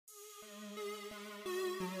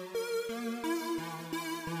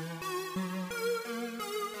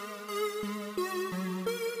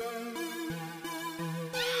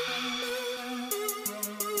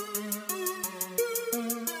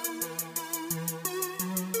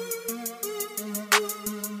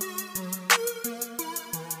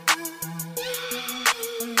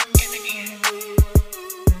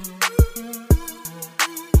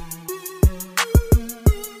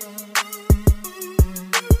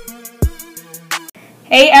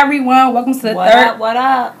Hey everyone, welcome to the third. What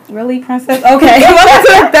up? Really, Princess? Okay, welcome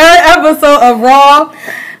to the third episode of Raw.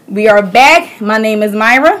 We are back. My name is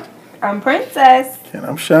Myra. I'm Princess. And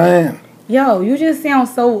I'm Cheyenne. Yo, you just sound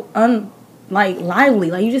so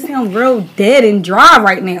lively. Like you just sound real dead and dry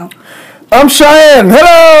right now. I'm Cheyenne.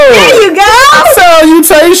 Hello. There you go.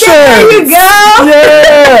 Salutations. There you go.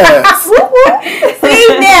 Yes.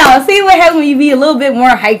 See what happens when you be a little bit more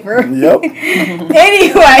hyper. Yep.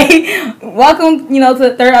 Anyway, welcome, to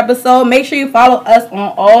the third episode. Make sure you follow us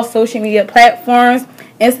on all social media platforms.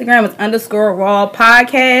 Instagram is _raw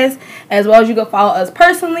podcast, as well as you can follow us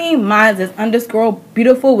personally. Mine is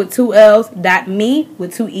 _beautiful with 2 L's .me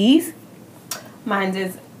with 2 E's. Mine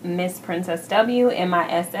is Miss Princess W,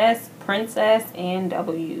 MISS Princess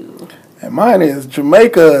NW. And mine is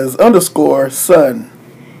Jamaica's _son.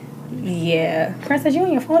 Yeah. Princess, you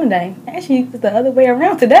on your phone today. Actually, it's the other way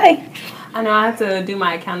around today. I know I have to do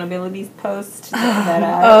my accountability post that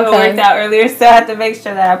I worked out earlier, so I have to make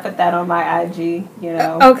sure that I put that on my IG,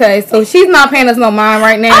 Okay, so she's not paying us no mind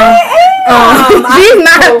right now. She's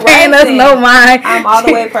not paying us no mind. I'm all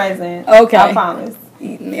the way present. Okay. I promise.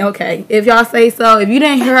 Okay, if y'all say so. If you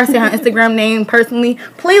didn't hear her say her Instagram name personally,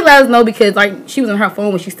 please let us know because she was on her phone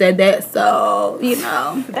when she said that. So They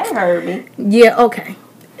heard me. Yeah. Okay.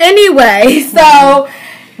 Anyway, so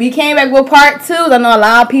we came back with part 2. I know a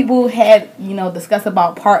lot of people had discussed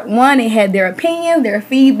about part 1. They had their opinions, their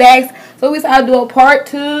feedbacks. So we decided to do a part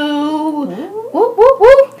 2. Woo, woo,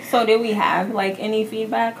 woo. So did we have any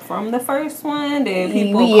feedback from the first one? Did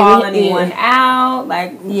people call anyone out?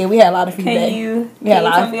 Yeah, we had a lot of feedback. Can you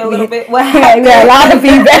tell me a little bit what we had a lot of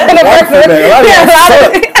feedback in the first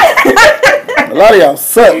one. A lot of y'all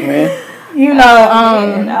suck, man.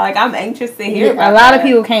 I'm anxious to hear about a lot of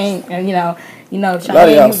people came and a lot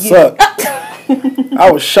of y'all suck. I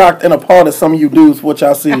was shocked and appalled at some of you dudes what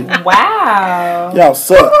y'all see. Wow. Y'all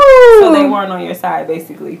suck. So they weren't on your side,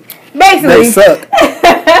 basically. They suck.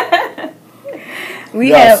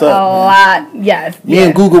 We have a lot. Yes. Me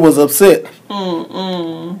and Google was upset.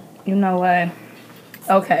 You know what?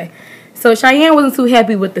 Okay. So Cheyenne wasn't too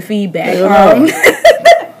happy with the feedback.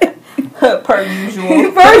 Per usual.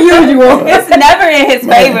 It's never in his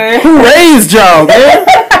favor. Who raised y'all, man?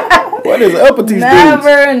 What is up with these dudes?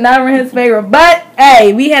 Never in his favor. But,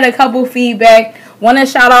 hey, we had a couple feedback. Want to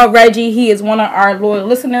shout out Reggie. He is one of our loyal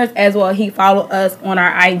listeners, as well. He followed us on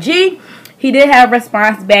our IG. He did have a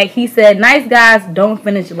response back. He said, nice guys don't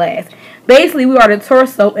finish last. Basically, we are the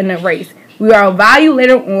torso in the race. We are a value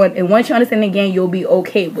later on, and once you understand the game, you'll be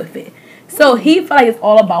okay with it. So he felt like it's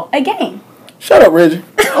all about a game. Shut up, Reggie.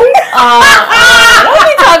 Don't be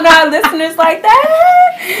talking about listeners like that.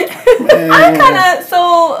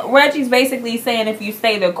 So Reggie's basically saying if you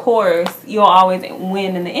stay the course, you'll always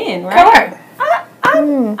win in the end, right? Correct.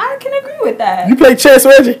 I can agree with that. You play chess,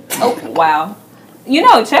 Reggie? Oh, wow.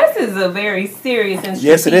 Chess is a very serious and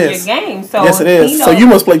strategic game. So yes, it is. So you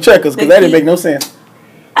must play checkers because that didn't make no sense.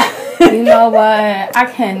 You know what? I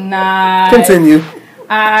cannot. Continue.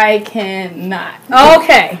 I cannot.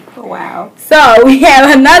 Okay. Wow. So we have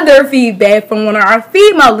another feedback from one of our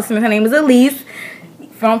female listeners. Her name is Elise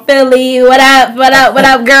from Philly. What up, girl?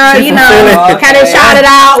 Kind of shout it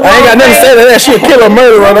out. I ain't got nothing to say to that. She'll kill a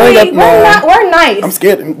murderer. We're nice. I'm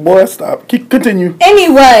scared. Boy, stop. Continue.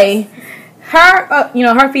 Anyway,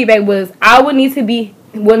 her feedback was I would need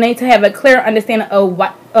to have a clear understanding of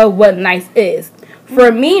what nice is.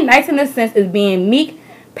 For me, nice in a sense is being meek,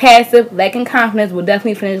 passive, lacking confidence will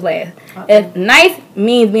definitely finish last. If nice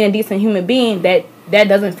means being a decent human being, that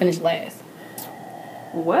doesn't finish last.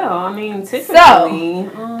 Well, typically. So,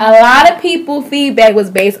 a lot of people feedback was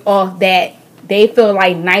based off that they feel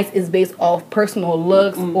like nice is based off personal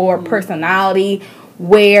looks or personality,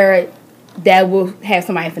 where that will have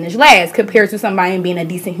somebody finish last. Compared to somebody being a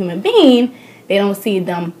decent human being, they don't see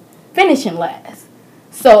them finishing last.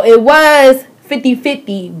 So, it was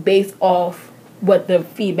 50-50 based off what the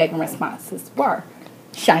feedback and responses were.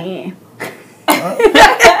 Cheyenne.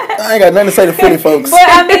 I ain't got nothing to say to Philly folks.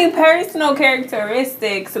 But personal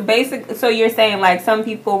characteristics. So you're saying some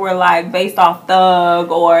people were based off thug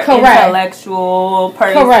or intellectual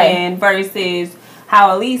person versus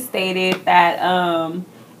how Elise stated that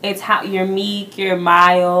it's how you're meek, you're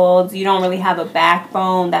mild, you don't really have a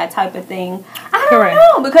backbone, that type of thing. I don't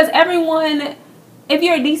know because everyone. If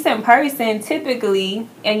you're a decent person, typically,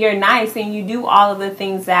 and you're nice and you do all of the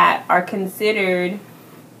things that are considered,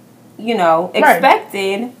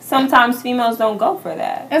 expected, sometimes females don't go for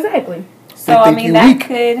that. Exactly. So, that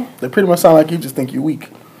could... They pretty much sound like you just think you're weak.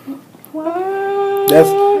 What?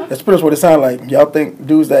 That's pretty much what it sounds like. Y'all think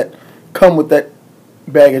dudes that come with that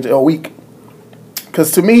baggage are weak.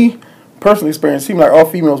 Because to me, personal experience, it seemed like all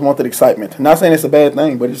females wanted excitement. Not saying it's a bad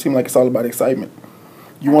thing, but it seemed like it's all about excitement.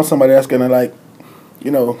 You want somebody that's gonna like,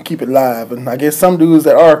 keep it live. And I guess some dudes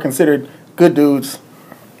that are considered good dudes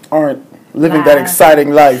aren't living that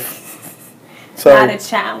exciting life. So not a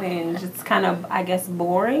challenge. It's kind of, I guess,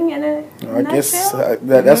 boring in a I guess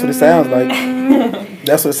that's what it sounds like.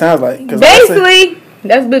 That's what it sounds like.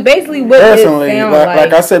 That's basically what it sounds like.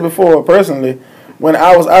 Like I said before, personally, when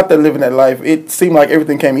I was out there living that life, it seemed like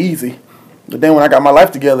everything came easy. But then when I got my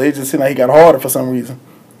life together, it just seemed like it got harder for some reason.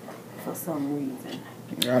 For some reason.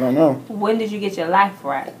 I don't know. When did you get your life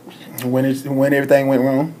right? When everything went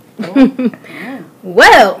wrong.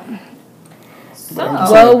 Well.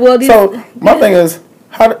 So my thing is,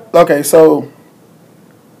 so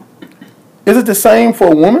is it the same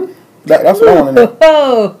for a woman? That's what I want to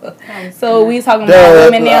know. So we talking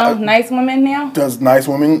about women now? Nice women now? Does nice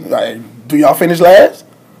women, do y'all finish last?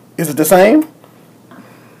 Is it the same?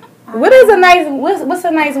 What is a nice, what's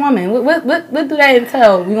a nice woman? What do that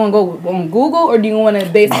entail? We gonna go on Google, or do you want to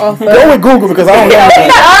base off of? Go with Google because I don't know.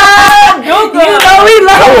 Google. You know we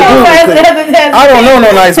love I don't know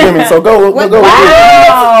no nice women, so go with Google.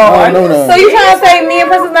 I don't know none. So you trying to say me and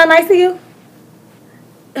Princess not nice to you?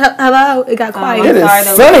 Hello? It got quiet. It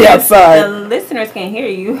is sunny outside. The listeners can't hear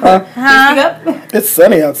you. It's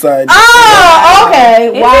sunny outside. Oh,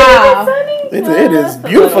 okay. Wow. It is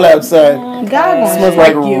beautiful outside. God, it smells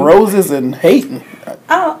like roses and hate.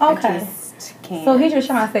 Oh, okay. So he's just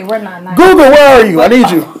trying to say we're not nice. Google, where are you? I need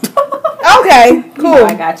you. Okay, cool.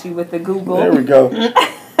 I got you with the Google. There we go.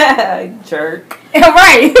 Jerk.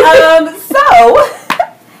 Right. So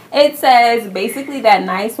it says basically that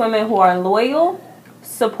nice women who are loyal,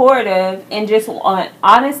 supportive, and just want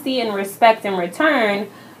honesty and respect in return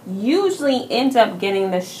usually end up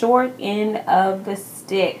getting the short end of the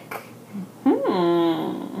stick. Wait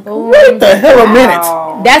the hell a minute.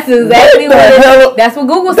 That's exactly that's what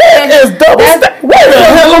Google said. That is double standard. Wait the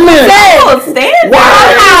hell a minute. Double standard.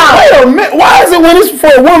 Wow. Wait a minute. Why is it when it's for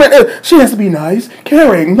a woman, she has to be nice,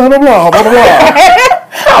 caring, blah, blah, blah, blah, blah.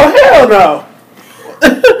 Oh, hell no.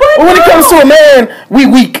 But when it comes to a man, we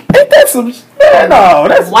weak. Ain't that some... No,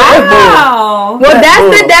 that's... Wow. Well,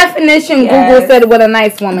 that's the definition Google said what a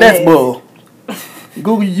nice woman is. That's bull.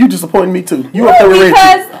 Google, you disappointing me too. You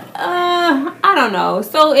because I don't know.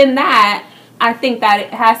 So in that, I think that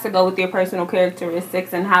it has to go with your personal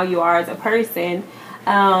characteristics and how you are as a person.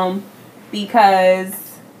 Because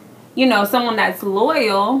someone that's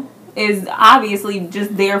loyal is obviously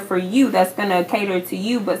just there for you. That's gonna cater to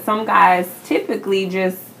you. But some guys typically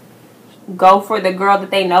just go for the girl that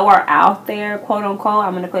they know are out there, quote unquote.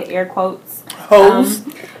 I'm gonna put air quotes. Hoes.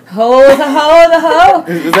 Is that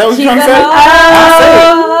what you're trying to say?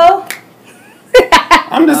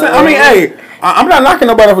 I'm just saying. I mean, hey, I'm not knocking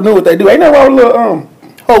nobody for doing what they do. Ain't nothing wrong with a little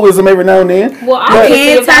hoism every now and then. Well, I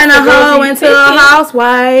can't turn a hoe into a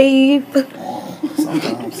housewife.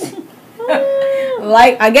 Sometimes.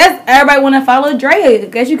 Like, I guess everybody want to follow Dre. I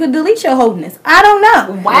guess you could delete your holiness. I don't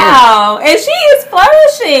know. Wow. And she is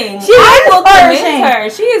flourishing. She is flourishing. Her.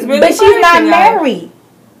 She is really But she's not married.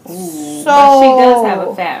 So but she does have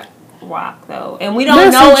a fat rock, though. And we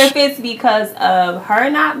don't know if it's because of her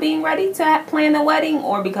not being ready to plan the wedding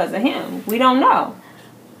or because of him. We don't know.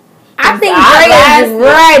 I think Dre is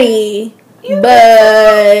ready.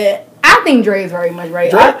 But I think Dre is very much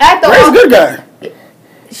ready. Dre's a good guy.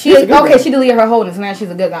 She deleted her holiness. Now she's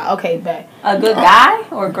a good guy. Okay, but a good guy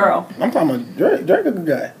or girl? I'm talking about Drake. Drake a good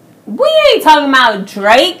guy. We ain't talking about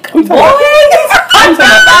Drake. I'm talking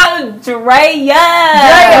about Dre. Yeah,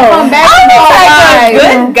 Dre from Basketball Wives.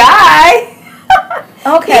 Good guy.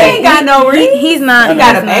 Okay, he ain't got no ring. He's not. He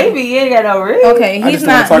got a baby. He ain't got no ring. Okay, he's not. I just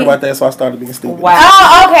want to talk about that, so I started being stupid. Wow.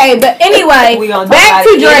 Oh, okay. But anyway, back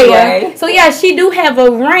to Drea. Anyway. So yeah, she do have a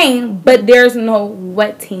ring, but there's no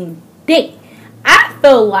wedding date. I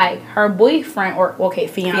feel like her boyfriend,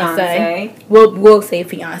 fiance. We'll say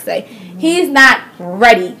fiance. He's not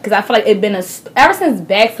ready because I feel like it's been ever since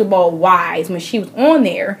Basketball Wives when she was on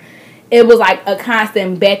there, it was like a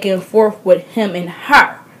constant back and forth with him and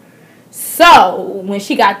her. So when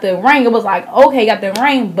she got the ring, it was like, okay, got the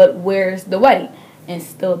ring, but where's the wedding? And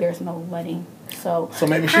still, there's no wedding. So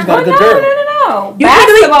maybe she's not a good girl. No.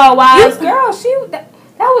 Basketball Wives, girl,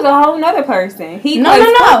 that was a whole nother person. He plays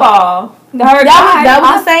football.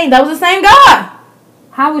 That was the same guy.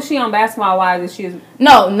 How was she on Basketball Wives if she was...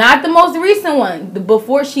 No, not the most recent one.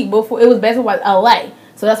 Before it was Basketball Wives LA.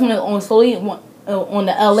 So that's when it on slowly on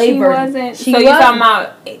the LA she version. So you're talking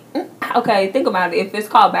about... Okay, think about it. If it's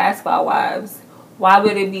called Basketball Wives, why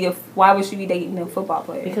would she be dating a football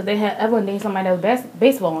player? Because everyone dating somebody that was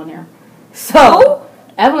baseball on there. So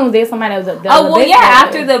Evelyn was dating somebody that was a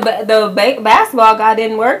after the basketball guy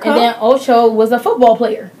didn't work. And then Ocho was a football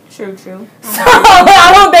player. True. So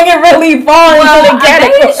I don't think it really falls into the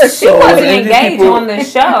category. She wasn't engaged on the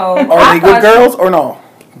show. Are they good girls or no?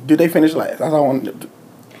 Did they finish last? That's all I wanted to do.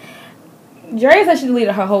 Jerry said she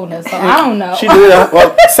deleted her wholeness, so I don't know. She did.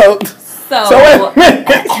 So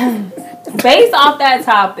based off that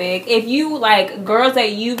topic, if you like girls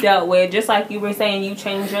that you've dealt with, just like you were saying, you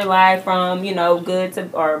changed your life from good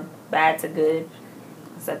to or bad to good.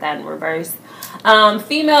 Set that in reverse.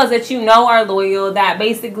 Females that you know are loyal, that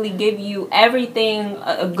basically give you everything,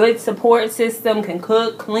 a good support system, can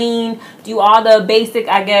cook, clean, do all the basic,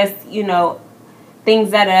 I guess,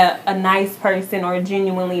 things that a nice person or a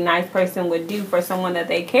genuinely nice person would do for someone that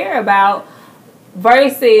they care about,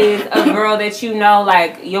 versus a girl that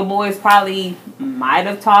like your boys probably might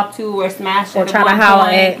have talked to or smashed or trying to holler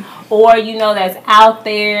at, or that's out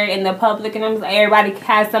there in the public, and everybody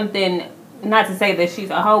has something. Not to say that she's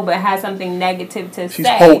a hoe, but has something negative to say. She's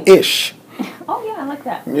hoe-ish. Oh, yeah, I like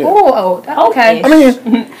that. Yeah. Oh, okay. I mean,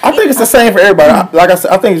 I think it's the same for everybody. Like I said,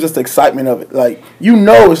 I think it's just the excitement of it. Like,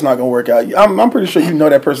 it's not going to work out. I'm pretty sure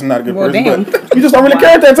that person's not a good person, but you just don't really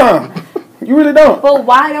care at that time. You really don't. But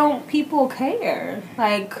why don't people care?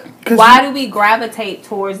 Like, why do we gravitate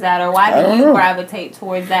towards that, or why do you gravitate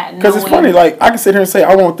towards that? Because it's funny. Like, I can sit here and say,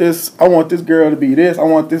 I want this girl to be this. I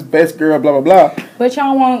want this best girl, blah, blah, blah. But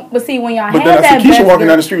y'all want, but see, when y'all but have that best Keisha walking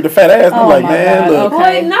down the street with a fat ass, and I'm like, man, look.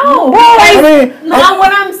 Okay. No.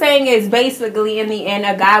 What I'm saying is basically, in the end,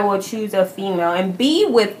 a guy will choose a female and be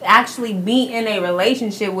in a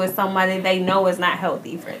relationship with somebody they know is not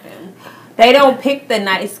healthy for them. They don't pick the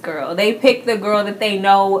nice girl. They pick the girl that they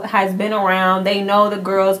know has been around. They know the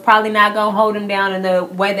girl's probably not going to hold him down in the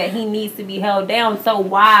way that he needs to be held down. So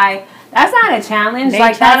why? That's not a challenge. They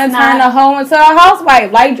trying to turn a hoe into a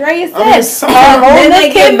housewife, like Dre said. Then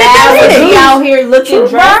they get mad when she out here looking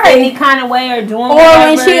dressed any kind of way or doing whatever.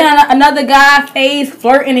 Or when she on another guy face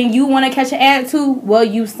flirting and you want to catch an attitude, well,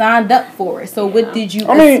 you signed up for it. So what did you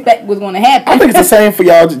expect was going to happen? I think it's the same for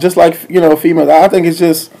y'all, just like, females. I think it's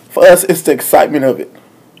just, for us, it's the excitement of it.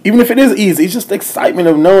 Even if it is easy, it's just the excitement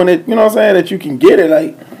of knowing it, that you can get it.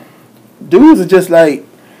 Like, dudes are just like...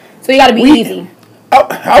 So you got to be easy.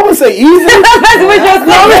 I wouldn't say easy. That's what you're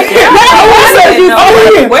saying. I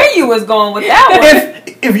wouldn't say where you was going with that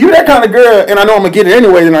one. If you're that kind of girl, and I know I'm going to get it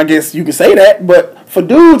anyway, then I guess you can say that. But for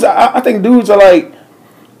dudes, I think dudes are like,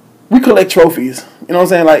 we collect trophies. You know what I'm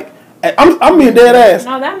saying? Like, I'm being dead ass.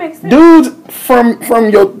 No, that makes sense. Dudes from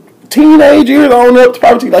your teenage years on up to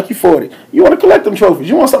probably like you 40, you want to collect them trophies.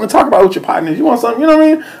 You want something to talk about with your partners. You want something, you know what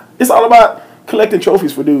I mean? It's all about collecting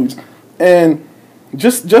trophies for dudes. And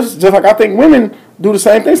just like I think women do the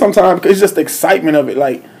same thing sometimes, because it's just the excitement of it.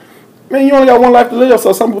 Like, man, you only got one life to live,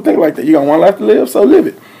 so some people think like that. You got one life to live, so live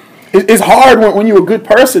it. It's hard when you're a good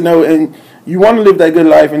person, though, and you want to live that good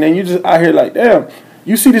life, and then you just out here like, damn,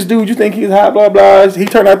 you see this dude, you think he's hot, blah, blah, he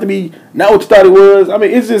turned out to be not what you thought he was. I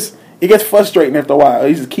mean, it gets frustrating after a while.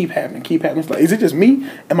 It just keep happening. It's like, is it just me?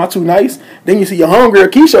 Am I too nice? Then you see your homegirl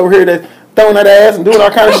Keisha over here that throwing that ass and doing all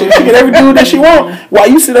kind of shit. She get every dude that she want. While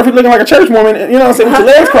you sit up here looking like a church woman, you know what I'm saying, with your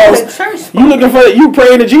legs crossed. You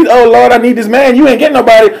praying to Jesus, oh Lord, I need this man. You ain't getting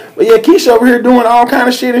nobody. But yeah, Keisha over here doing all kind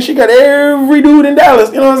of shit, and she got every dude in Dallas.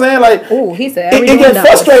 You know what I'm saying? Like, oh, he said it gets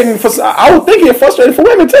frustrating I would think it gets frustrating for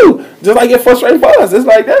women too. Just like it gets frustrating for us. It's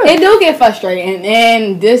like that. It do get frustrating,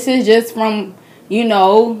 and this is just from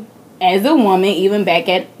as a woman, even back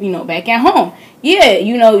at home. Yeah,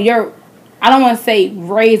 you're, I don't want to say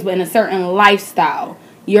raised, but in a certain lifestyle.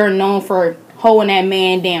 You're known for holding that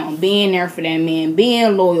man down, being there for that man,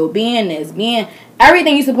 being loyal, being this, being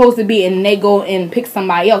everything you're supposed to be, and they go and pick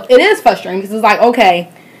somebody else. It is frustrating because it's like,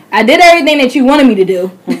 okay, I did everything that you wanted me to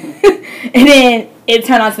do, and then it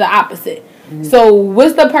turned out to the opposite. Mm-hmm. So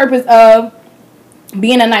what's the purpose of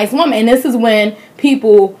being a nice woman? And this is when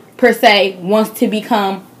people, per se, wants to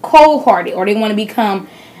become cold-hearted, or they want to become...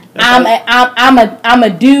 I'm a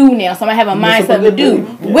dude now, so I have a mindset of a dude.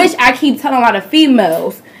 Yeah. Which I keep telling a lot of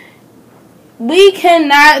females, we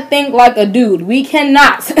cannot think like a dude. We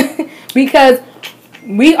cannot. Because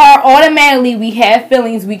we are automatically, we have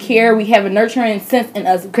feelings, we care, we have a nurturing sense in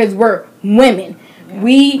us because we're women.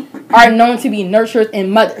 We are known to be nurturers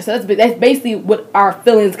and mothers. So that's basically what our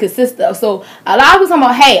feelings consist of. So a lot of people talking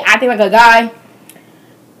about, hey, I think like a guy.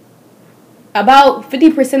 About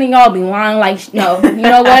 50% of y'all be lying like no. You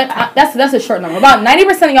know what? That's a short number. About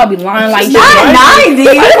 90% of y'all be lying like not 90.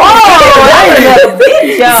 Oh,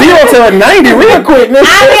 0 to 90 real quick. I mean,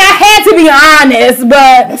 I had to be honest,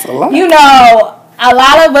 but that's a lot. A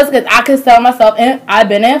lot of us, because I could tell myself, and I've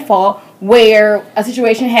been in fault where a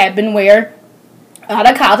situation happened where out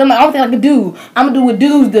of college. I'm like, I don't think I can do. I'm gonna do what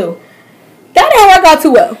dudes do. That didn't work out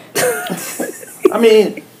too well. I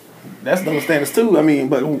mean, that's double standards too. I mean,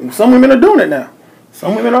 but some women are doing it now.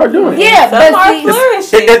 Some women are doing it. Yeah, but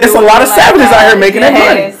it's a lot of savages out here making that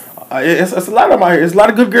money. It's a lot of them out here. There's a lot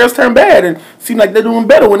of good girls turn bad and seem like they're doing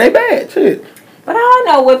better when they bad. Shit. But I don't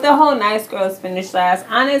know, with the whole nice girls finish last,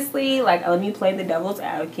 honestly, like, let me play the devil's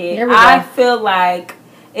advocate. I feel like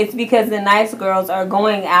it's because the nice girls are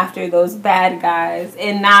going after those bad guys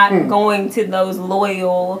and not going to those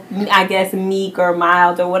loyal, I guess, meek or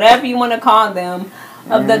mild or whatever you want to call them,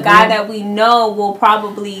 of the guy that we know will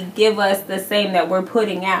probably give us the same that we're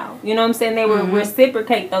putting out. You know what I'm saying? They will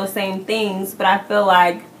reciprocate those same things, but I feel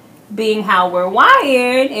like being how we're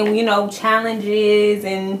wired and, you know, challenges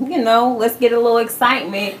and, you know, let's get a little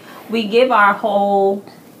excitement, we give our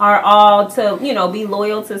all to, you know, be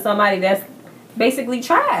loyal to somebody that's basically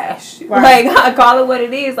trash. Right. Like, I call it what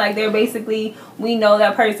it is. Like, they're basically, we know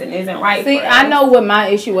that person isn't right. See, I know what my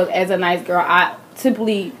issue was as a nice girl. I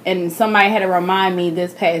typically, and somebody had to remind me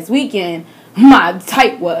this past weekend, my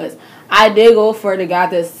type was. I did go for the guy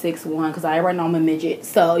that's 6'1" because I already know I'm a midget.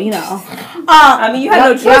 So, you know. I mean, you had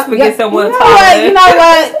no choice but get someone taller. You know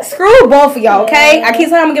what? Screw both of y'all, okay? I keep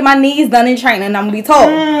saying I'm going to get my knees done in training and I'm going to be tall.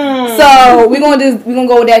 So, we're going to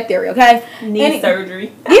go with that theory, okay? Knee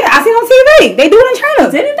surgery. Yeah, I seen on TV. They do it in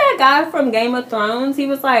China. Didn't that guy from Game of Thrones, he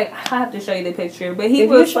was like, I have to show you the picture, but he if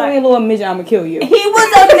was you show me a little midget, I'm going to kill you. He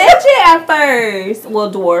was a midget at first.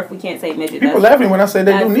 Well, dwarf. We can't say midget. People laughing when I say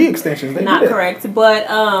they do knee extensions. They not correct. But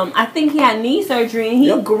I think he had knee surgery and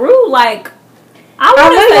he grew like I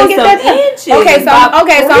want to say some inches. So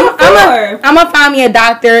I'm gonna find me a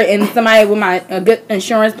doctor and somebody with a good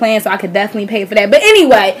insurance plan so I could definitely pay for that. But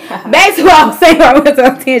anyway, back to what I was saying. I went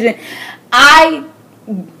on a tangent.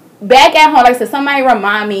 Back at home, like I said, somebody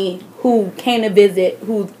remind me who came to visit,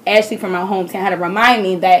 who's actually from my hometown, had to remind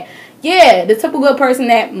me that the typical person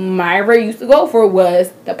that Myra used to go for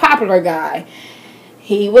was the popular guy.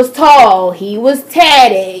 He was tall. He was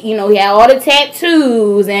tatted. You know, he had all the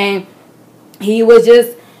tattoos. And he was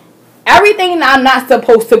just everything I'm not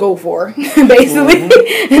supposed to go for, basically.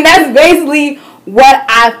 And that's basically what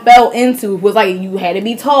I fell into. Was like, you had to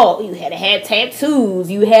be tall. You had to have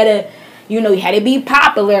tattoos. You had to, you had to be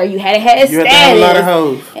popular. You had to have status. You had to have a lot of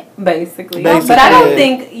hoes. Basically. But I don't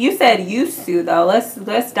think, you said used to, though. Let's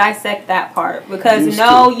dissect that part. Because,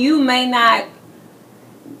 you may not.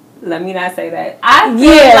 Let me not say that. I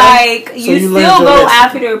feel like you still go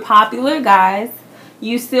after popular guys.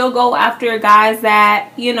 You still go after guys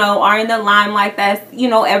that, are in the limelight that,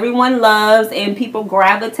 everyone loves and people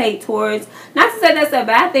gravitate towards. Not to say that's a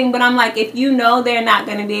bad thing, but I'm like, if you know they're not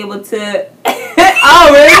going to be able to...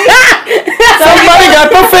 Oh, really? Somebody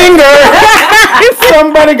got the finger.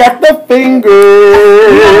 Somebody got the finger.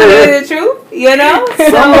 Is it true?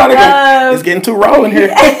 Somebody it's getting too raw in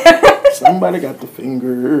here. Somebody got the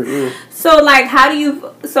finger. So, like,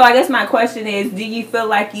 so I guess my question is, do you feel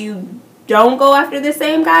like you don't go after the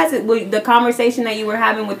same guys? The conversation that you were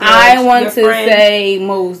having with your friend? Say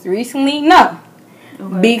most recently, no.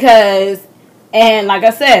 Okay. Because, and like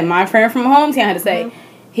I said, my friend from hometown had to say,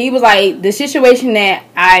 he was like, the situation that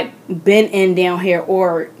I've been in down here,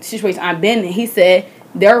 or situation I've been in, he said,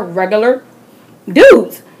 they're regular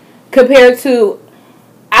dudes. Compared to,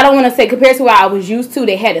 I don't want to say compared to what I was used to,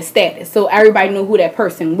 they had a status. So everybody knew who that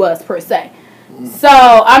person was, per se. So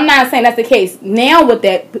I'm not saying that's the case now with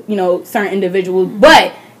that, certain individuals,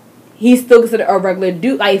 but he's still considered a regular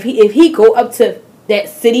dude. Like, if he go up to that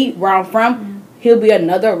city where I'm from, he'll be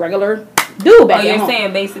another regular dude back you're home.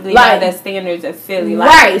 Saying basically like the standards of Philly. Like,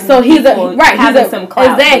 right, so he's some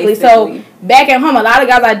clout. Exactly. Basically. So back at home, a lot of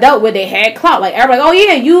guys I dealt with, they had clout. Like, everybody, oh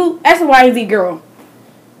yeah, you X, Y, and Z girl.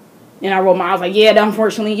 And I rolled my eyes like,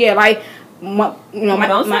 unfortunately, like, my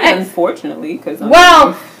unfortunately, because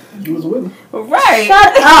you was with him. Right.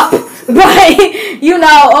 Shut up. But,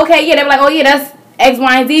 okay, they were like, oh yeah, that's X,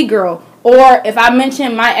 Y, and Z girl. Or if I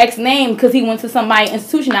mention my ex name because he went to somebody's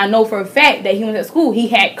institution, I know for a fact that he went to school, he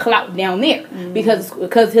had clout down there because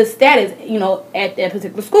his status, at that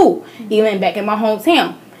particular school, even back in my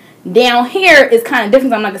hometown. Down here is kind of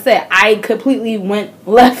different. I'm like I said, I completely went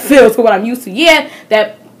left field to what I'm used to. Yeah,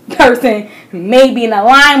 that person may be in the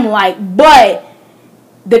limelight, but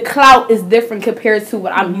the clout is different compared to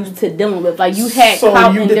what I'm used to dealing with. Like, you had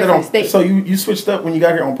clout in different states. So you switched up when you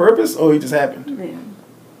got here on purpose, or it just happened? Yeah.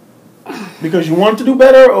 Because you wanted to do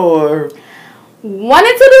better, or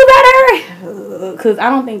wanted to do better? Because I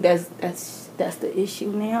don't think that's that's the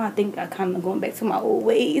issue now. I think I kind of going back to my old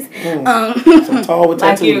ways. So tall with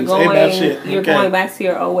tattoos. Like you're going back to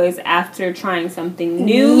your old ways after trying something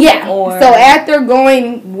new. Yeah. So after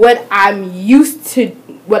going what I'm used to,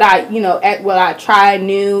 what I try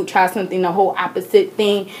something the whole opposite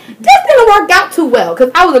thing, just didn't work out too well.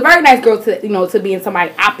 Because I was a very nice girl to being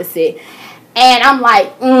somebody opposite. And I'm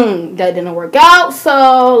like, that didn't work out.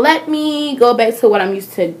 So let me go back to what I'm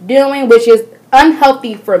used to doing, which is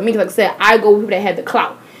unhealthy for me. Like I said, I go with people that have the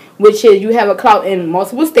clout, which is you have a clout in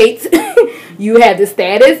multiple states. You have the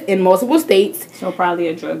status in multiple states. So probably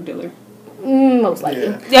a drug dealer. Most likely.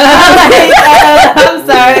 Yeah. I'm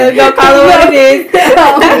sorry. Go call it what it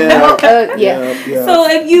is. So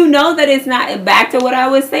if you know that it's not, back to what I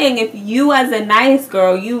was saying, if you as a nice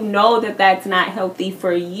girl, you know that that's not healthy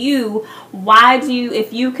for you, why do you,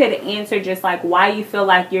 if you could answer just like why you feel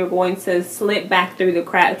like you're going to slip back through the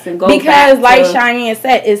cracks and go back to... Because like Cheyenne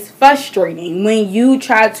said, it's frustrating when you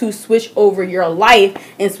try to switch over your life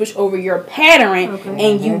and switch over your pattern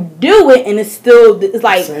and you do it and it's still, it's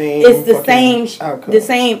like, it's the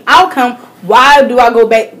same outcome. Why do I go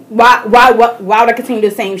back? Why would I continue the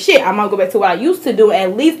same shit? I'm gonna go back to what I used to do,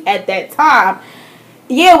 at least at that time.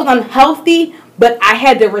 Yeah, it was unhealthy, but I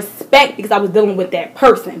had the respect because I was dealing with that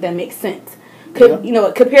person, if that makes sense.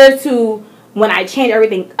 Compared to when I changed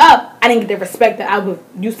everything up, I didn't get the respect that I was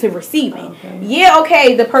used to receiving.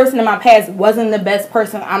 The person in my past wasn't the best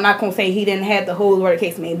person. I'm not going to say he didn't have the whole whatever the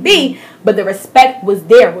case may be, but the respect was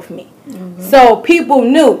there with me. So people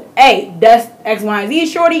knew, hey, that's X, Y, and Z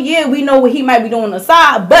shorty. Yeah, we know what he might be doing on the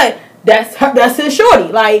side, but that's his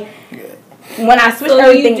shorty. Like, when I switched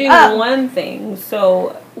everything up. So you do one thing.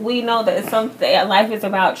 So we know that life is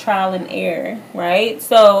about trial and error, right?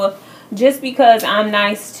 So... just because I'm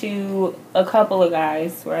nice to a couple of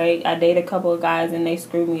guys, right? I date a couple of guys and they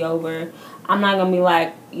screw me over. I'm not going to be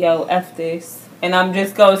like, yo, F this. And I'm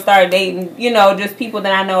just going to start dating, just people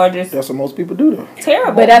that I know are just... That's what most people do, though.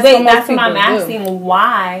 Terrible. But that's what I'm asking.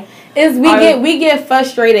 Why? Is we get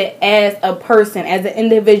frustrated as a person, as an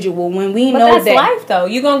individual, when we know that... But that's life, though.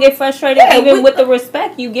 You're going to get frustrated with the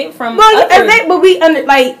respect you get from others. But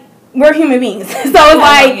we're human beings. So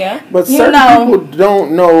it's But certain people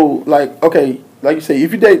don't know, like you say,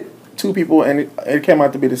 if you date two people and it came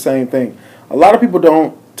out to be the same thing, a lot of people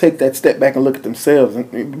don't take that step back and look at themselves.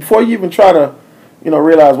 And before you even try to,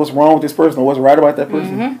 realize what's wrong with this person or what's right about that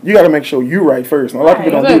person, you got to make sure you're right first. And a lot of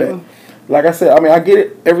people don't do that. Like I said, I get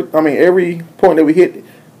it. Every point that we hit,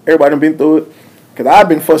 everybody done been through it. Because I've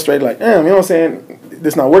been frustrated, like, damn, you know what I'm saying?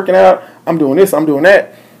 This not working out. I'm doing this, I'm doing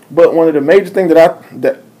that. But one of the major things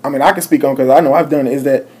that I can speak on because I know I've done it, is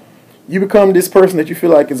that you become this person that you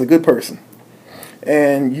feel like is a good person.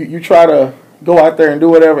 And you try to go out there and do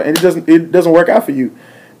whatever, and it doesn't work out for you.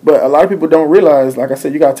 But a lot of people don't realize, like I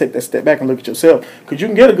said, you got to take that step back and look at yourself. Because you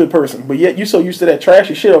can get a good person, but yet you're so used to that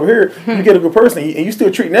trashy shit over here, you get a good person, and you still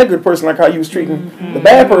treating that good person like how you was treating the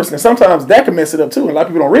bad person. And sometimes that can mess it up too, and a lot of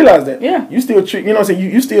people don't realize that. Yeah. You still treat, you know what I'm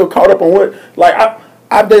saying, you still caught up on what, like,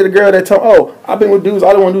 I've dated a girl that told, I've been with dudes,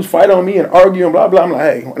 all they want to do is fight on me and argue and blah, blah. I'm like,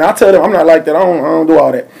 hey, and I tell them, I'm not like that. I don't do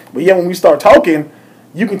all that. But yeah, when we start talking,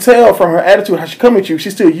 you can tell from her attitude how she come at you.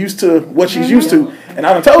 She's still used to what she's used to. And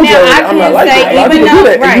I done told you already, I'm not like that. A lot of people do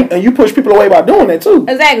that. Right. And you push people away by doing that too.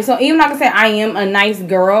 Exactly. So even though I can say I am a nice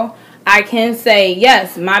girl, I can say,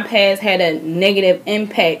 yes, my past had a negative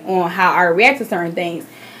impact on how I react to certain things.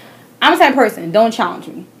 I'm the type of person, don't challenge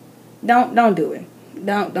me. Don't do it.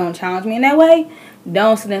 Don't challenge me in that way.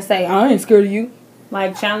 Don't sit and say, I ain't scared of you.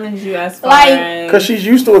 Like, challenge you as far as... Because she's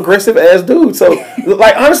used to aggressive ass dudes. So,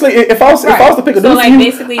 like, honestly, if I was to pick a dude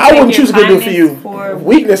for you, I wouldn't choose a good dude for you.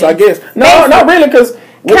 Weakness, I guess. No, not really, because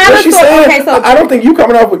what she's saying, I don't think you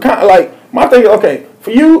coming up with, like, my thing,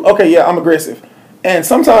 for you, I'm aggressive. And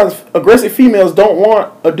sometimes aggressive females don't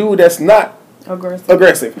want a dude that's not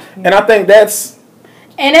aggressive. And I think that's...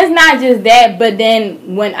 And it's not just that, but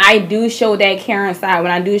then when I do show that caring side,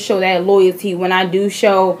 when I do show that loyalty, when I do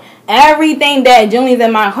show everything that genuinely is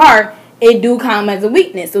in my heart, it do come as a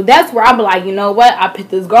weakness. So that's where I be like, you know what? I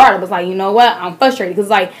picked this guard. I was like, you know what? I'm frustrated.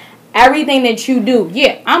 Because, like, everything that you do,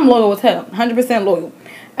 yeah, I'm loyal as hell. 100% loyal.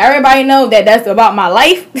 Everybody know that that's about my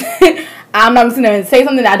life. I'm not going to say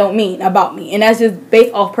something that I don't mean about me. And that's just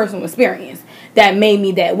based off personal experience that made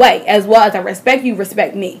me that way. As well as I respect you,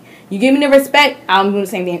 respect me. You give me the respect, I'm doing the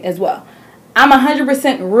same thing as well. I'm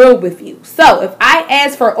 100% real with you. So if I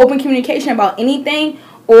ask for open communication about anything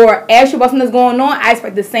or ask you about something that's going on, I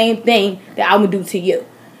expect the same thing that I would do to you.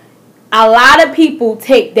 A lot of people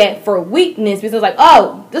take that for weakness because it's like,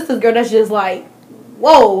 oh, this is a girl that's just like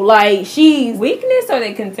whoa, like she's weakness, or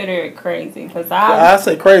they consider it crazy? Because I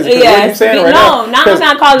say crazy. Yeah, what you saying right now? No, I'm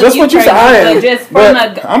not calling just you what you crazy. said, But just from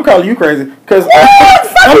I'm calling you crazy because that's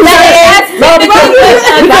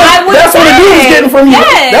what a dude is getting from you.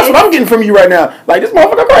 Yes. That's what I'm getting from you right now. Like, this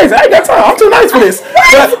motherfucker crazy. I ain't got time. I'm too nice for this.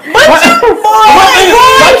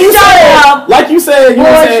 Like you said,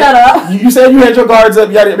 you said you had your guards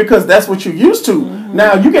up, yada, because that's what you're used to. Mm-hmm.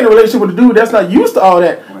 Now you get in a relationship with a dude that's not used to all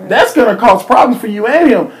that. Right. That's gonna cause problems for you and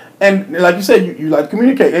him. And like you said, you like to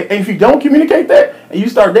communicate. And if you don't communicate that, and you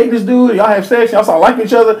start dating this dude, y'all have sex, y'all start liking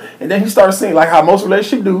each other, and then he starts seeing, like how most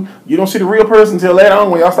relationships do, you don't see the real person until later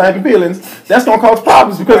on when y'all start having feelings. That's going to cause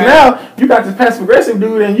problems because now you got this passive-aggressive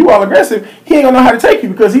dude and you all aggressive. He ain't going to know how to take you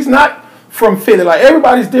because he's not from Philly. Like,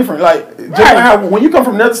 everybody's different. Like, just like how when you come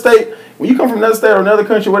from another state, or another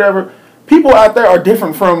country, whatever, people out there are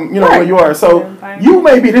different from, where you are. So you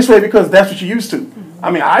may be this way because that's what you're used to. Mm-hmm.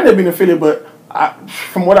 I mean, I never been in Philly, but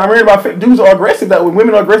from what I read about dudes are aggressive that way.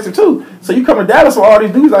 Women are aggressive too. So you come to Dallas with all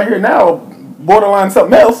these dudes out here now, borderline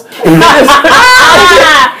something else. I'm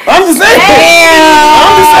just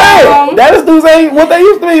saying. Dallas dudes ain't what they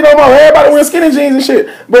used to be no more. Everybody wearing skinny jeans and shit.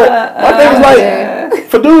 But my thing is like,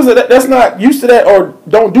 for dudes that's not used to that or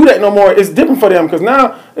don't do that no more, it's different for them because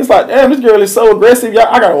now it's like, damn, this girl is so aggressive.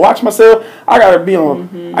 I gotta watch myself. I gotta be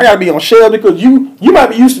on shelf because you might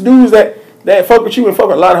be used to dudes that fuck with you and fuck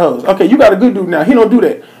with a lot of hoes. Okay, you got a good dude now. He don't do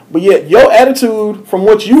that. But yet, your attitude from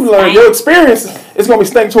what you learned, your experience, is going to be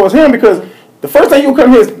stank towards him because the first thing you'll come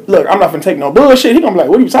here is, look, I'm not going to take no bullshit. He going to be like,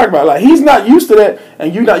 what are you talking about? Like, he's not used to that,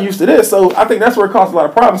 and you're not used to this. So I think that's where it causes a lot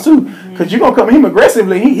of problems, too. Because you're going to come at him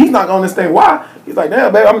aggressively. He's not going to understand why. He's like,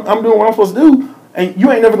 damn, babe, I'm doing what I'm supposed to do. And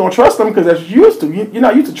you ain't never going to trust him because that's what you used to. You're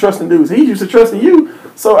not used to trusting dudes. He's used to trusting you.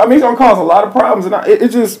 So, I mean, it's going to cause a lot of problems. And it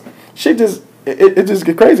just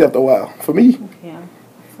get crazy after a while for me. Yeah, I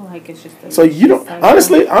feel like it's just. So you don't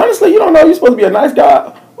honestly, you don't know you're supposed to be a nice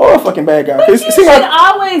guy or a fucking bad guy. But you should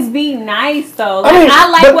always be nice though. Like,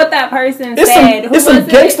 I like what that person said. There's some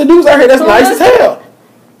gangster dudes out here that's nice as hell.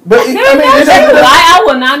 But I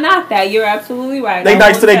will not knock that. You're absolutely right. They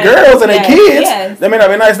nice to their girls and their kids. Yes. They may not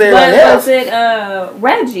be nice to everybody else. Was it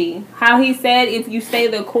Reggie? How he said if you stay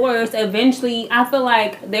the course, eventually I feel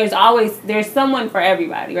like there's someone for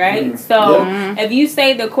everybody, right? So if you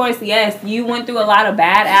stay the course, yes, you went through a lot of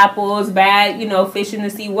bad apples, bad, fish in the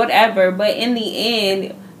sea, whatever. But in the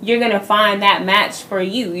end, you're gonna find that match for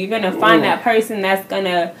you. You're gonna find that person that's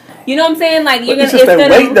gonna. You know what I'm saying? Like you're gonna. It's that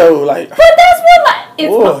weight though, like. But that's what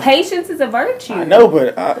patience is a virtue. I know,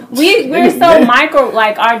 but we're so micro,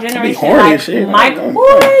 like our generation, horny like shit, micro.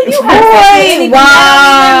 You have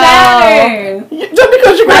wow. Just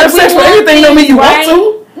because you can have sex with anything don't mean you want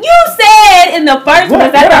to. You said in the first, was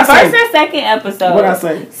that the first or second episode? What I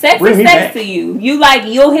say? Sex is sex to you.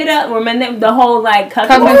 You'll hit up. Remember the whole like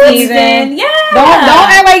cuckold season? Yeah. Don't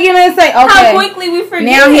act like you didn't say. Okay. How quickly we forget.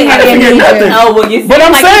 Now he had to forget nothing. Oh well, you. But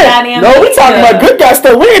I'm saying, no, we talking about good guy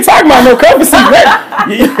stuff. We ain't talking about no cuckold season.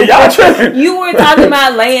 Y'all tripping. You were talking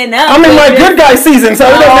about laying up. I'm in my good guy season, so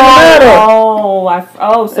it doesn't matter.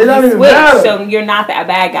 So you switched. So you're not that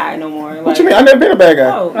bad guy no more. What you mean? I never been a bad guy.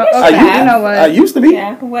 Oh, I used to be.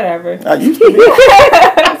 Yeah, whatever. I used to be.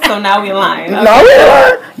 So now we lying. Okay. No, we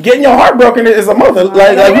lying. Getting your heart broken is a mother.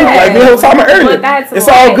 Like we were talking about earlier. It's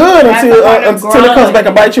all good until it comes back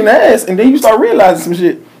and bite you in the ass, and then you start realizing some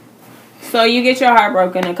shit. So you get your heart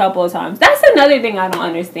broken a couple of times. That's another thing I don't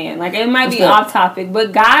understand. Like, it might be off topic,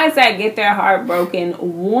 but guys that get their heart broken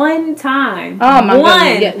one time. Oh, my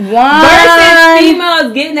God. Yeah. Versus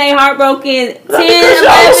females getting their heart broken 10, 11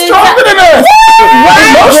 times. Stronger than us.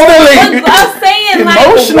 Emotionally. I'm saying,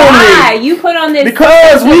 why? You put on this.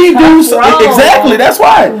 Because we do so. Exactly. That's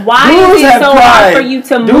why. Why is it so hard for you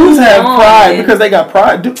to move on? Dudes have pride because they got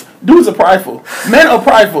pride. Dudes are prideful. Men are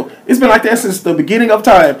prideful. It's been like that since the beginning of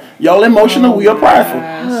time. Y'all emotional, we are prideful.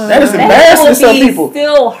 That is embarrassing to some people.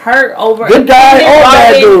 Still hurt over good guy or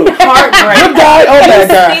bad dude. Good guy or bad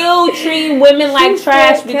guy. Still treat women like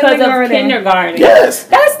trash because of kindergarten. Yes.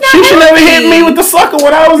 That's not She should never hit me with the sucker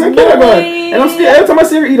when I was in kindergarten. And I'm still, every time I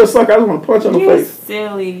see her eat a sucker, I just want to punch her in the face.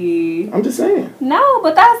 Silly. I'm just saying. No,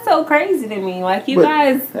 but that's so crazy to me. Like, you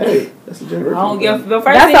guys. Hey, that's a generation. Oh, the first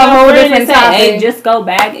that's thing a whole different topic. Hey, just go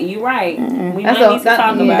back. You're right. Mm-hmm. We might need to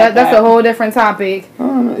talk about that. That's a whole different topic.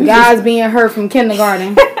 Guys being hurt from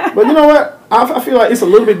kindergarten. But you know what? I feel like it's a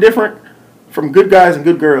little bit different from good guys and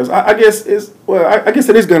good girls. I guess I guess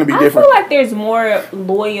it is going to be different. I feel like there's more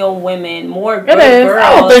loyal women, more good girls.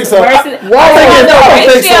 I don't think so. I think it's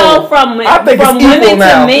equal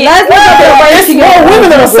now. It's more women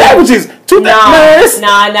that are savages. Women are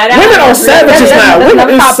savages now. Women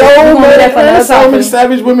is so many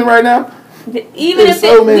savage women right now. even if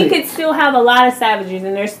we could still have a lot of savages,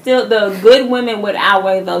 and there's still the good women would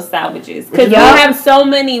outweigh those savages because you have so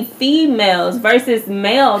many females versus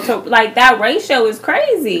male. Like that ratio is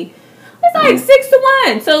crazy. It's like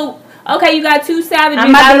 6-1. So okay, you got 2 savages. I'm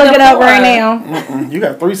about to look it up right now. You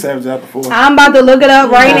got 3 savages out before. I'm about to look it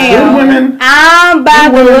up right now. Good women. I'm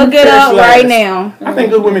about to look it up right now. I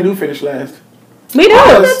think good women do finish last. We do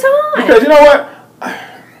all the time. Because you know what?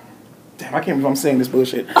 Damn, I can't believe I'm saying this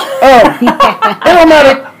bullshit. It don't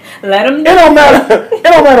matter. Let them. It don't matter. It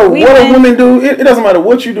don't matter what a woman do. It doesn't matter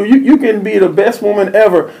what you do. You can be the best woman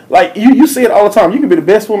ever. Like you see it all the time. You can be the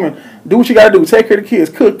best woman. Do what you gotta do. Take care of the kids.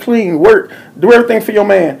 Cook, clean, work. Do everything for your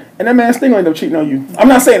man. And that man still gonna end up cheating on you. I'm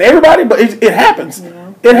not saying everybody, but it happens.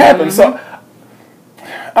 Yeah. It happens. So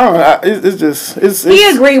I don't know. It's just. He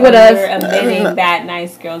agreed with us. You're admitting that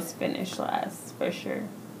nice girls finish last for sure.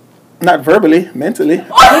 Not verbally, mentally. You know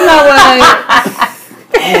what?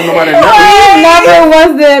 Nobody never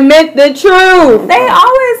wants to admit the truth. They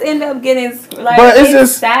always end up getting like. But it's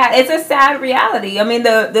just sad. It's a sad reality. I mean,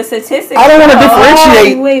 the statistics. I don't want to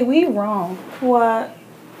differentiate. Wait, we wrong. What?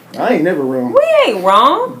 I ain't never wrong. We ain't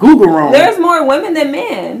wrong. Google wrong. There's more women than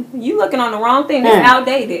men. You looking on the wrong thing. It's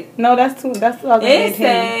outdated. No, that's 2018. It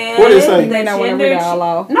says what is it? You may not want to read it out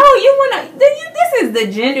loud. No, you wanna. This is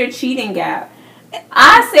the gender cheating gap.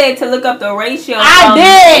 I said to look up the ratio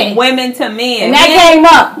from women to men. And that came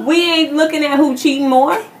up. We ain't looking at who cheating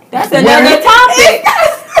more. That's another topic.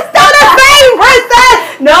 It's not the same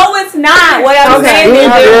person. No, it's not. What I'm saying is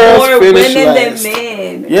there's more women than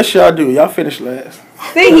men. Yes, y'all do. Y'all finish last.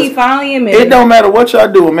 See, he finally admitted. It don't matter what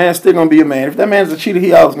y'all do. A man's still gonna be a man. If that man's a cheater,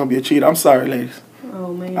 he always gonna be a cheater. I'm sorry, ladies.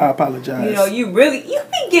 Oh man. I apologize. You know, you be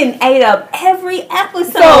getting ate up every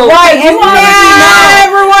episode. So right, and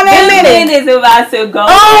everyone admitted is about to go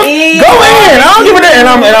in. Go in. I don't give a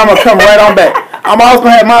damn, and I'm gonna come right on back. I'm always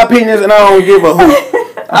gonna have my opinions, and I don't give a hoot.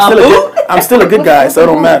 I'm still a good guy, so it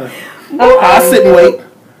don't matter. I sit and wait,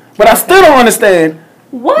 but I still don't understand.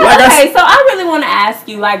 What? Like okay, so I really want to ask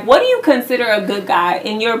you, like, what do you consider a good guy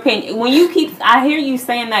in your opinion? When you I hear you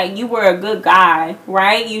saying that you were a good guy,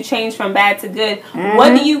 right? You changed from bad to good. Mm-hmm. What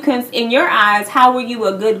do you in your eyes? How were you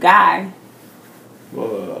a good guy?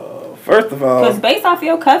 Well, first of all, because based off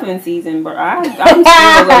your coven season, bro, I'm still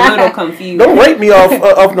a little confused. Don't rate me off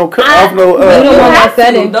no.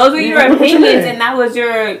 Those are your opinions, and that was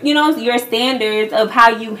your, your standards of how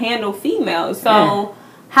you handle females. So,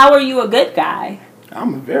 how are you a good guy?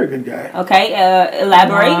 I'm a very good guy. Okay,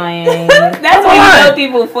 elaborate. That's why you know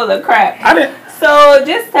people full of crap. I didn't. So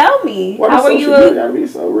just tell me, how are you? Gotta be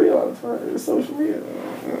so real all the time. It's social media.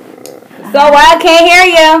 So I can't hear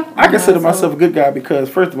you. I consider myself a good guy because,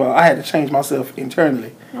 first of all, I had to change myself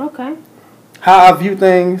internally. Okay. How I view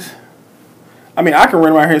things. I mean, I can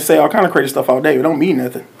run around here and say all kind of crazy stuff all day. It don't mean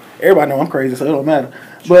nothing. Everybody know I'm crazy, so it don't matter.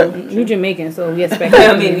 But you Jamaican, so we expect.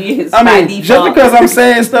 I mean, just because I'm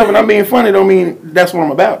saying stuff and I'm being funny, don't mean that's what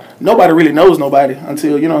I'm about. Nobody really knows nobody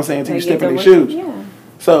until until you step in their shoes. Yeah.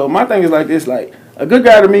 So my thing is like this: like a good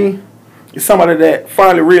guy to me is somebody that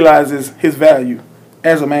finally realizes his value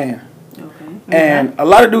as a man. Okay. And a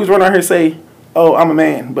lot of dudes run out here and say, "Oh, I'm a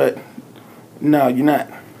man," but no, you're not.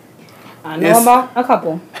 I know about a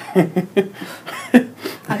couple.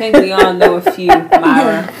 I think we all know a few,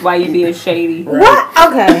 Myra. Why you being shady? Right.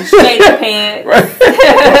 What? Okay. Shady pants. Right.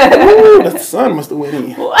 Ooh, the sun must have went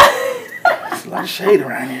in. It's a lot of shade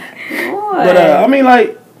around here. Boy. But I mean,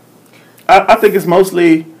 like, I think it's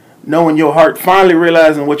mostly knowing your heart, finally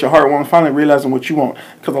realizing what your heart wants, finally realizing what you want.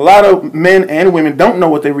 Because a lot of men and women don't know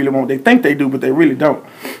what they really want. They think they do, but they really don't.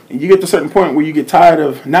 And you get to a certain point where you get tired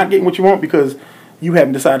of not getting what you want because you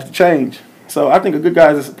haven't decided to change. So I think a good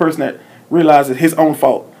guy is a person that realizes his own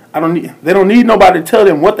fault. They don't need nobody to tell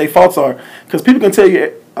them what their faults are, because people can tell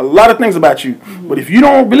you a lot of things about you. Mm-hmm. But if you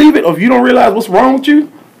don't believe it or if you don't realize what's wrong with you,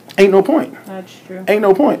 ain't no point. That's true. Ain't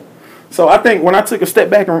no point. So I think when I took a step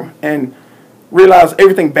back and realized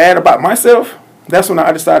everything bad about myself, that's when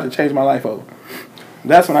I decided to change my life over.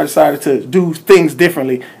 That's when I decided to do things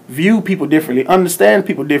differently, view people differently, understand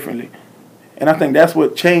people differently. And I think that's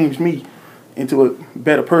what changed me into a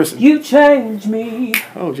better person. You changed me.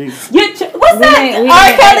 Oh, Jesus. What's that?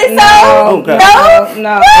 R. Kelly song?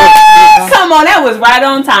 No. Come on, that was right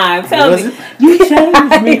on time. Tell me. You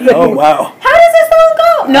changed me. Oh, wow. How does this song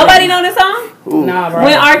go? Nobody know the song? Ooh. Nah, bro.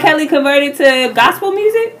 When R. Kelly converted to gospel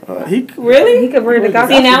music? Really? He converted to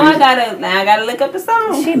gospel music. See, music. I gotta look up the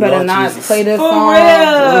song. She better not play this song.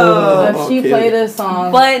 For real. If she play this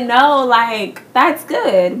song. But no, like, that's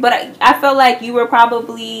good. But I felt like you were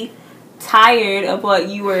probably tired of what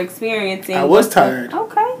you were experiencing. I was tired.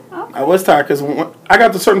 Okay. I was tired because I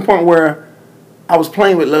got to a certain point where I was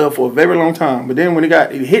playing with love for a very long time. But then when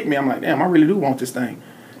it hit me, I'm like, damn, I really do want this thing.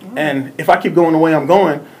 And if I keep going the way I'm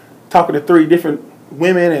going, talking to 3 different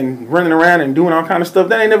women and running around and doing all kind of stuff,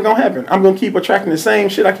 that ain't never gonna happen. I'm gonna keep attracting the same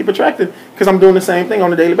shit I keep attracting because I'm doing the same thing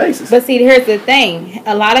on a daily basis. But see, here's the thing: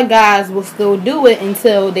 a lot of guys will still do it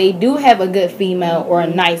until they do have a good female or a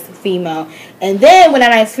nice female, and then when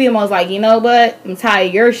that nice female is like, you know what, I'm tired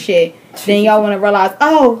of your shit, then y'all want to realize,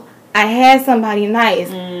 oh, I had somebody nice.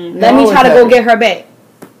 Let me try to go get her back.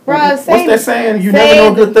 Bruh, what's that saying? You never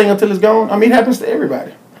know a good thing until it's gone. I mean, it happens to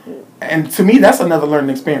everybody. And to me, that's another learning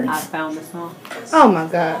experience. I found the song. Oh my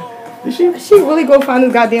God. Did she? She really go find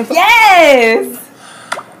this goddamn song? Yes!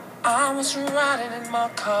 I was riding in my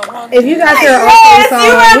car one If you guys hear an Yes, song,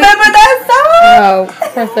 you remember that song? No,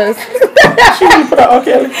 Princess. She didn't put out R.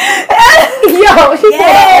 Kelly. Yo, she put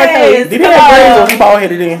out R. Kelly. Did he have braids or he bald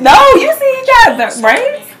headed in? No, you see he got the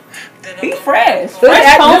braids? He fresh. This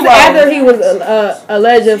Fresh after he was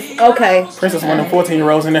alleged. Okay. Princess one of them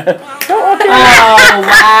 14-year-olds in there. Oh,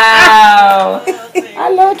 wow. I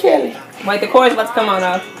love Kelly. Wait, the chorus about to come on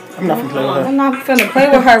now. I'm not gonna play with her. I'm not finna play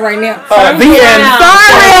with her right now. The end.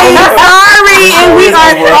 Sorry, and we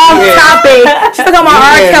are off topic. She's talking about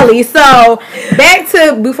R. Kelly. So, back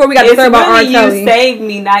to before we got to talk about R. Kelly. You saved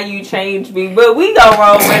me, not you changed me, but we go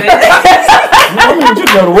wrong with it. I mean, you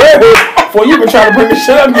go to work before you been trying to bring this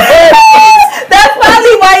shit up. That's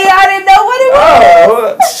probably why y'all didn't know what it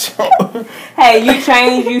was. Oh, hey, you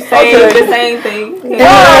changed, you saved the same thing.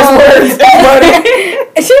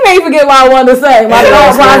 She made me forget what I wanted to say. My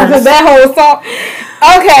thought process, that whole song.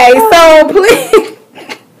 Okay, so please.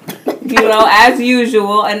 You know, as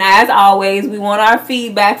usual and as always, we want our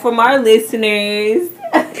feedback from our listeners.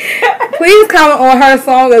 Please comment on her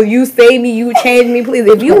song of "You Save Me, You Change Me." Please,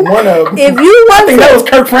 if you want I think that was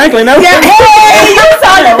Kirk Franklin. That was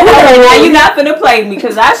Now you're not finna play me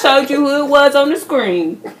because I showed you who it was on the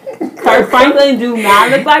screen. Kirk Franklin do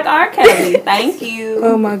not look like R. Kelly. Thank you.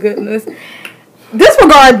 Oh my goodness.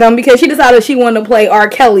 Disregard them because she decided she wanted to play R.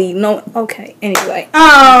 Kelly. No, okay. Anyway,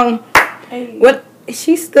 what?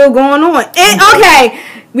 She's still going on. And, okay,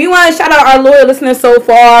 we want to shout out our loyal listeners so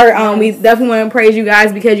far. We definitely want to praise you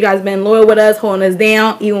guys because you guys have been loyal with us, holding us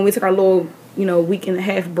down, even when we took our little, week and a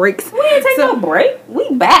half breaks. We didn't take no break.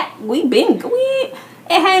 We back. It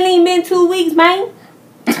hadn't even been 2 weeks, man.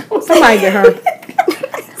 Somebody get her. We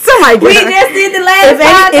just did the last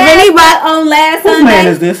podcast. If anybody on last Sunday. Whose man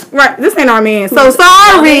is this? Right, this ain't our man. So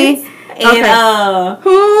sorry. And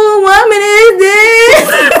who woman is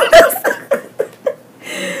this?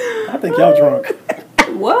 I think y'all drunk.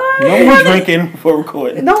 What? No more drinking before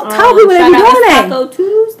recording. Don't tell people that you're doing that. Taco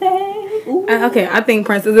Tuesday. Okay, I think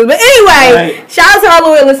Princess is. But anyway, shout out to our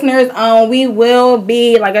loyal listeners. We will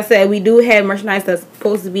be, like I said, we do have merchandise that's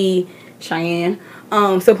supposed to be Cheyenne.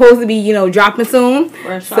 Supposed to be, dropping soon.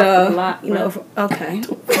 Okay.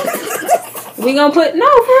 We gonna put for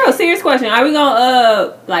real, serious question. Are we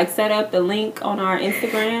gonna set up the link on our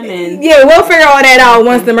Instagram and we'll figure all that out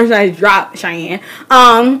once the merchandise drop, Cheyenne.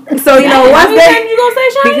 Once that you gonna say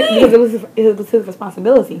Cheyenne? Because it was his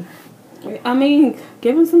responsibility. I mean,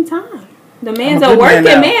 give him some time. The man's a working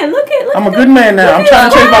man. Look I'm a good man now. I'm trying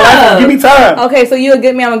to change my life. Give me time. Okay, so you're a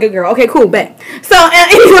good man. I'm a good girl. Okay, cool. Bet. So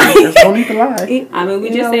anyway, don't need to lie. I mean, we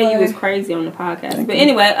just said you was crazy on the podcast, but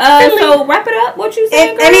anyway, so wrap it up. What you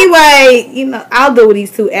saying? Anyway, I'll deal with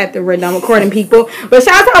these two after we're done recording, people. But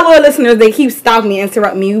shout out to our loyal listeners. They keep stopping me,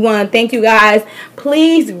 interrupt me. We want to thank you guys.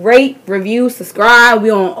 Please rate, review, subscribe. We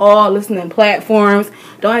on all listening platforms.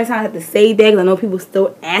 Don't have to say that because I know people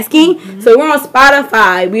still asking. Mm-hmm. So we're on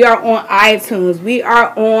Spotify. We are on iTunes. We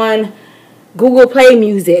are on Google Play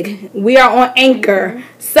Music. We are on Anchor.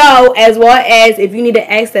 Mm-hmm. So as well as if you need to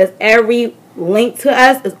access every link to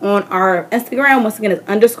us is on our Instagram. Once again, it's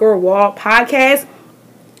 _Raw Podcast.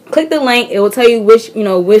 Click the link. It will tell you which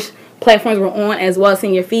platforms we're on, as well as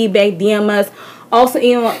send your feedback. DM us. Also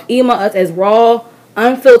email us as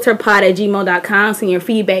rawunfilteredpod@gmail.com. Send your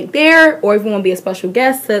feedback there, or if you want to be a special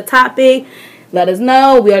guest to the topic, let us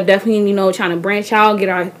know. We are definitely trying to branch out, get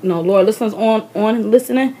our loyal listeners on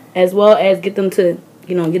listening, as well as get them to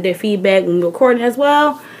get their feedback when we're recording as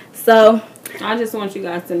well. So I just want you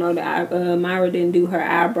guys to know that Myra didn't do her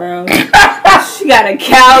eyebrows. She got a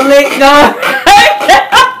cowlick going.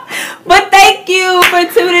 But thank you for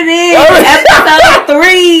tuning in to episode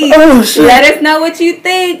 3. Oh, shit. Let us know what you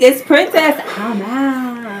think. It's Princess. I'm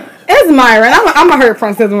out. It's Myra. I'm a hurt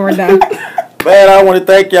Princess when we're done. Man, I want to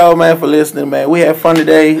thank y'all, man, for listening, man. We had fun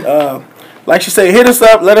today. Like she said, hit us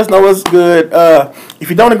up. Let us know what's good. If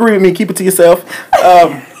you don't agree with me, keep it to yourself.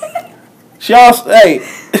 She also, hey,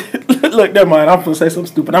 Look, never mind. I'm gonna say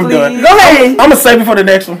something stupid. I'm done. Go ahead. I'm gonna save it for the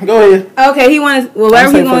next one. Go ahead. Okay, he wants. Well,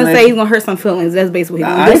 whatever he's gonna say, he's gonna hurt some feelings. That's basically what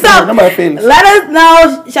he's gonna do. So nobody feelings. Let us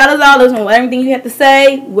know. Shout us out. Listen, everything you have to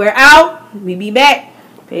say. We're out. We be back.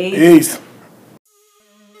 Peace.